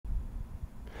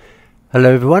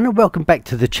Hello everyone and welcome back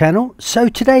to the channel. So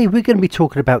today we're going to be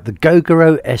talking about the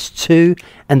Gogoro S2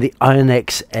 and the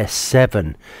ionex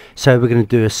S7. So we're going to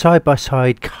do a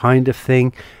side-by-side kind of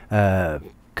thing,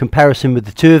 comparison with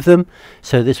the two of them.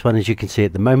 So this one, as you can see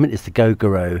at the moment, is the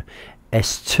Gogoro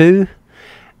S2,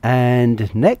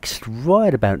 and next,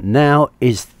 right about now,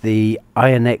 is the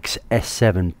ionex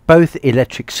S7, both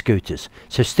electric scooters.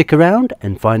 So stick around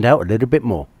and find out a little bit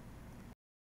more.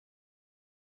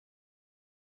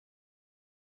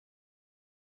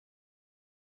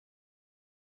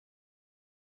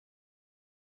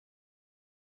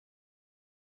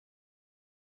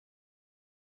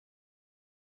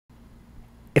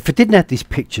 If I didn't have these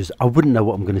pictures, I wouldn't know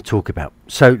what I'm going to talk about.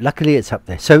 So luckily it's up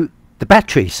there. So the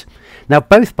batteries. Now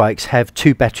both bikes have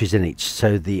two batteries in each.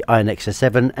 So the ionex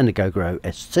S7 and the Gogoro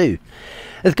S2.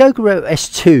 The Gogoro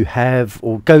S2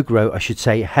 Gogoro I should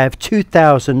say, have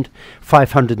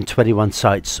 2,521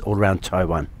 sites all around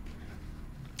Taiwan.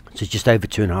 So just over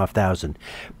 2,500.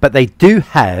 But they do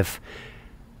have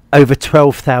over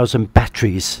 12,000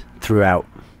 batteries throughout,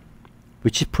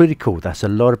 which is pretty cool. That's a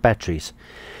lot of batteries.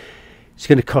 It's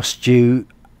going to cost you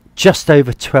just over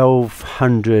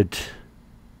 1,200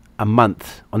 a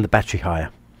month on the battery hire.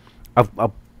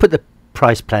 I'll put the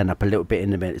price plan up a little bit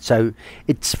in a minute. So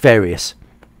it's various,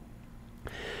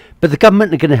 but the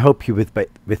government are going to help you with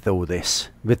all this,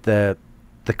 with the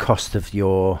cost of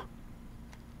your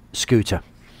scooter,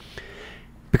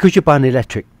 because you're buying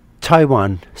electric.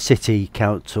 Taiwan City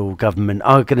Council government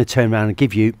are going to turn around and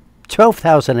give you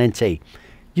 12,000 NT.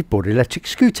 You bought an electric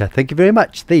scooter. Thank you very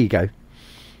much. There you go.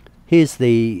 Here's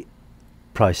the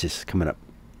prices coming up.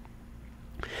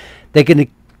 They're going to,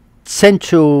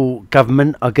 central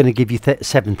government are going to give you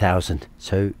 7,000.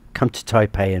 So come to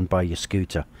Taipei and buy your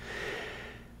scooter.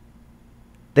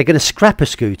 They're going to scrap a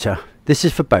scooter. This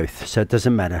is for both, so it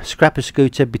doesn't matter. Scrap a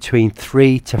scooter between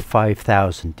 3,000 to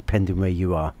 5,000, depending where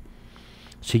you are.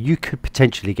 So you could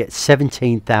potentially get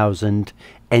 17,000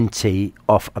 NT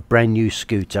off a brand new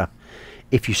scooter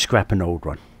if you scrap an old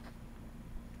one.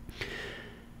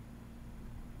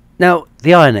 Now, the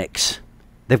ionex,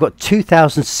 they've got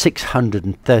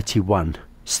 2,631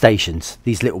 stations,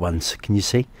 these little ones, can you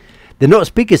see? They're not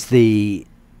as big as the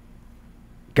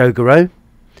Gogoro,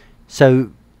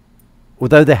 so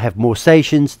although they have more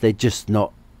stations, they're just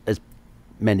not as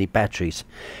many batteries.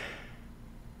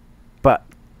 But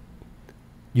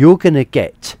you're going to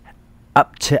get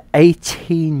up to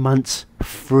 18 months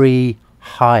free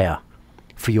hire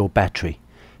for your battery.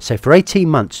 So for 18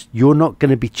 months, you're not going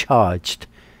to be charged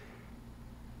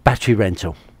battery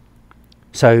rental.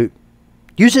 So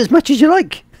use it as much as you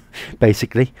like,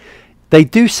 basically. They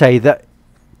do say that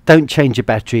don't change your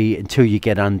battery until you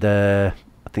get under,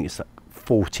 I think it's like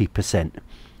 40%.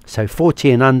 So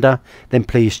 40 and under, then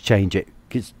please change it,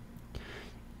 because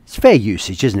it's fair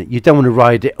usage, isn't it? You don't want to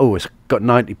ride it, oh, it's got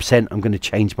 90%, I'm going to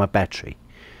change my battery.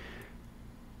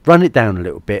 Run it down a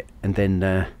little bit and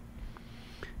then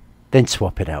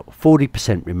swap it out.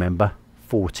 40%, remember,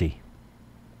 40.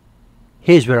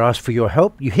 Here's where I ask for your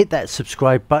help. You hit that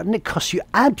subscribe button. It costs you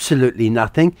absolutely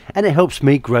nothing and it helps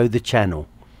me grow the channel.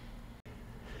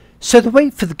 So the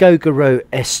weight for the Gogoro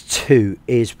S2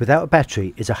 is, without a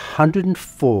battery, is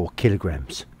 104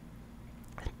 kilograms.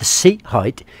 The seat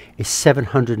height is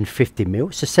 750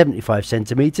 mil, so 75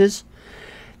 centimeters.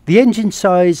 The engine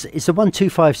size is a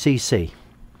 125cc.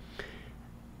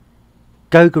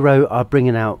 Gogoro are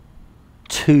bringing out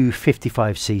two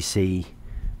 55cc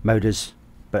motors,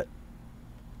 but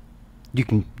you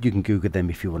can Google them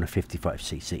if you want a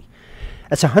 55cc.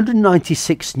 That's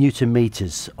 196 newton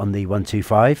meters on the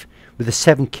 125 with a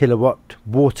 7 kilowatt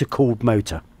water cooled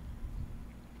motor.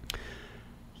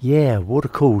 Yeah, water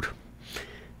cooled.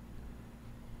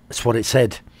 That's what it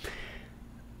said.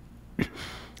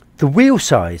 The wheel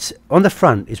size on the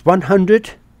front is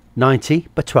 190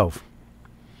 by 12,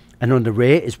 and on the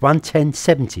rear is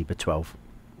 110/70 by 12.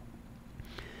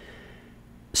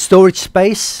 Storage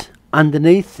space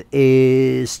underneath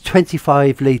is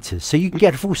 25 litres, so you can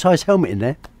get a full-size helmet in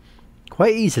there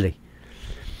quite easily.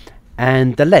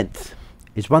 And the length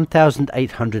is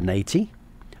 1,880,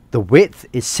 the width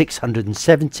is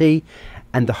 670,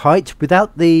 and the height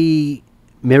without the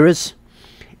mirrors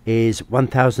is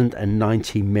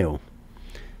 1,090 mil.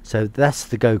 So that's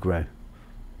the Gogoro.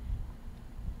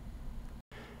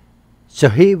 So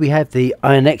here we have the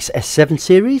ionex S7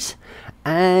 series,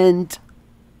 and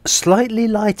slightly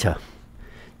lighter,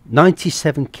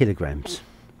 97 kilograms.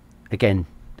 Again,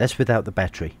 that's without the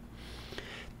battery.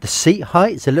 The seat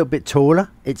height is a little bit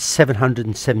taller. It's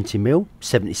 770 mil,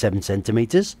 77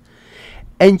 centimeters.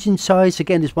 Engine size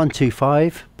again is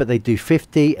 125, but they do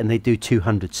 50 and they do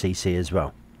 200cc as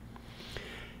well.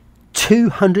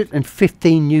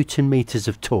 215 Newton meters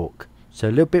of torque, so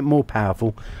a little bit more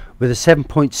powerful, with a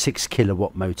 7.6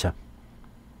 kilowatt motor.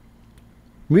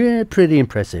 Really pretty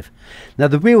impressive. Now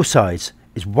the wheel size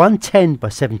is 110 by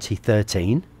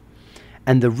 7013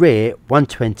 and the rear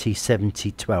 120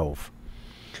 7012.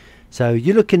 So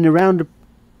you're looking around a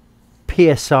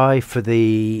PSI for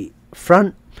the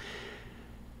front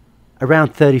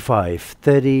around 30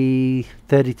 to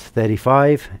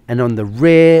 35, and on the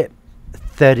rear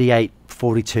 38,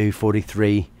 42,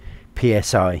 43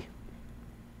 PSI.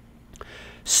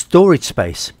 Storage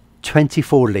space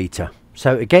 24 litre.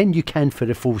 So again, you can fit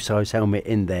a full-size helmet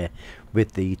in there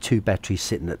with the 2 batteries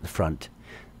sitting at the front,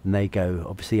 and they go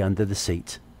obviously under the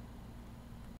seat.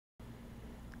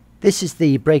 This is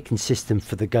the braking system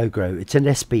for the Gogoro. It's an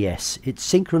SBS. It's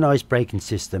synchronized braking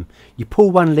system. You pull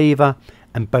one lever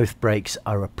and both brakes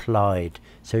are applied.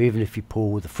 So even if you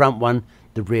pull the front one,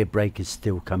 the rear brake is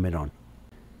still coming on.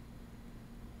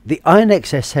 The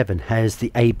ionex S7 has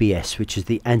the ABS, which is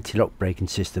the anti-lock braking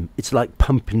system. It's like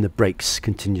pumping the brakes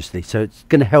continuously. So it's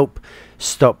going to help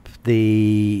stop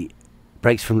the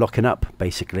brakes from locking up,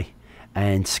 basically,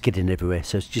 and skidding everywhere.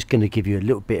 So it's just going to give you a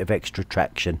little bit of extra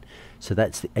traction. So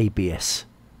that's the ABS.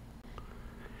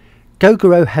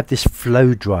 Gogoro have this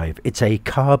flow drive. It's a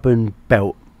carbon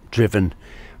belt driven,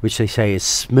 which they say is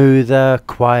smoother,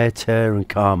 quieter and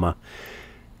calmer.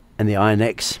 And the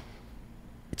ionex,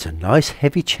 it's a nice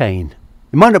heavy chain.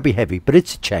 It might not be heavy, but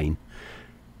it's a chain.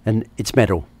 And it's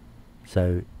metal,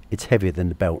 so it's heavier than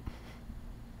the belt.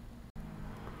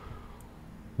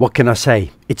 What can I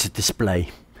say? It's a display.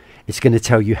 It's going to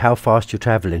tell you how fast you're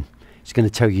traveling. It's going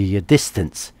to tell you your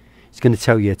distance. It's going to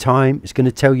tell you your time. It's going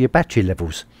to tell you your battery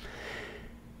levels.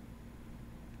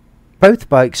 Both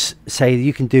bikes say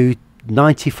you can do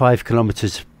 95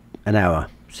 kilometers an hour,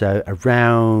 so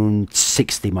around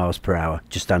 60 miles per hour,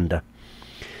 just under.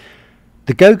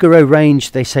 The Gogoro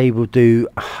range, they say, will do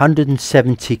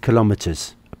 170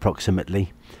 kilometers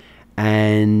approximately,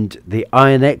 and the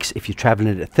ionex, if you're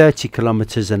traveling at 30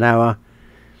 kilometers an hour,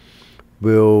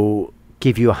 will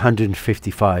give you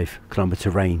 155 kilometer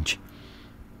range.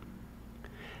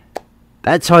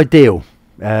 That's ideal.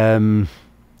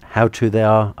 How true they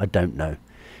are, I don't know.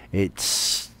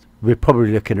 We're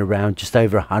probably looking around just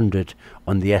over 100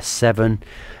 on the S7.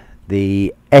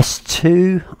 The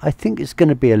S2, I think it's going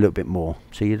to be a little bit more.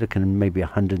 So you're looking at maybe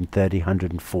 130,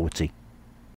 140.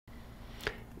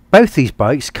 Both these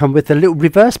bikes come with a little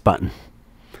reverse button.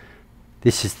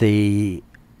 This is the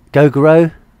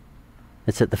Gogoro,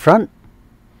 that's at the front.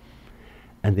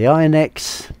 And the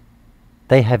ionex,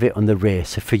 they have it on the rear,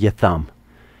 so for your thumb.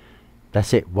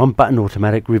 That's it, one button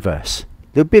automatic reverse.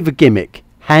 A little bit of a gimmick.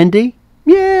 Handy?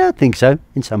 Yeah, I think so,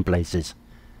 in some places.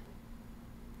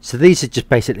 So these are just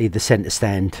basically the centre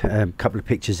stand. A couple of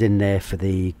pictures in there for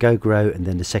the Gogoro, and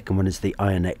then the second one is the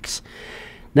ionex.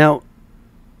 Now,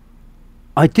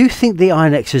 I do think the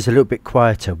ionex is a little bit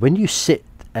quieter. When you sit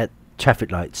at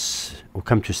traffic lights or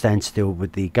come to a standstill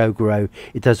with the Gogoro,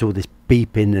 it does all this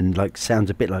beeping and like sounds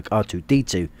a bit like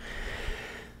R2-D2.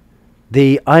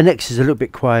 The ionex is a little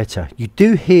bit quieter. You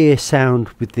do hear sound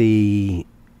with the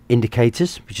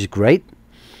indicators, which is great.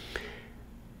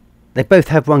 They both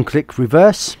have one-click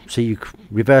reverse, so you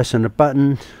reverse on a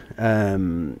button.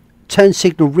 Turn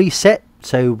signal reset,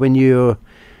 so when you're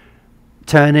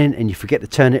turning and you forget to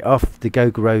turn it off, the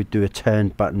Gogoro do a turn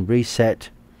button reset.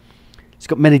 It's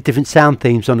got many different sound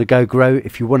themes on the Gogoro.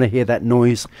 If you want to hear that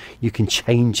noise, you can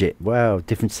change it. Wow,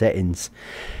 different settings.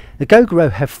 The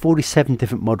Gogoro have 47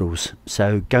 different models,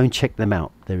 so go and check them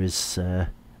out. There is a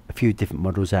few different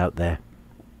models out there,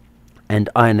 and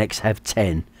ionex have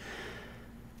 10.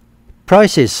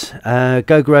 Prices: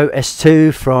 Gogoro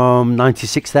S2 from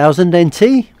 96,000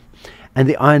 NT, and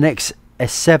the ionex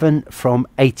S7 from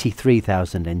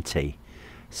 83,000 NT.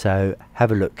 So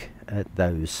have a look at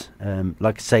those.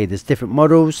 Like I say, there's different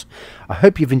models. I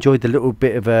hope you've enjoyed the little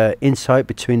bit of insight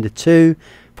between the two,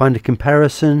 find a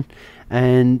comparison,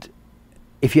 and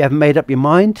if you haven't made up your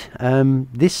mind,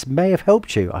 this may have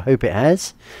helped you. I hope it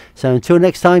has. So until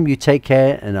next time, you take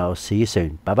care, and I'll see you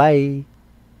soon. Bye bye.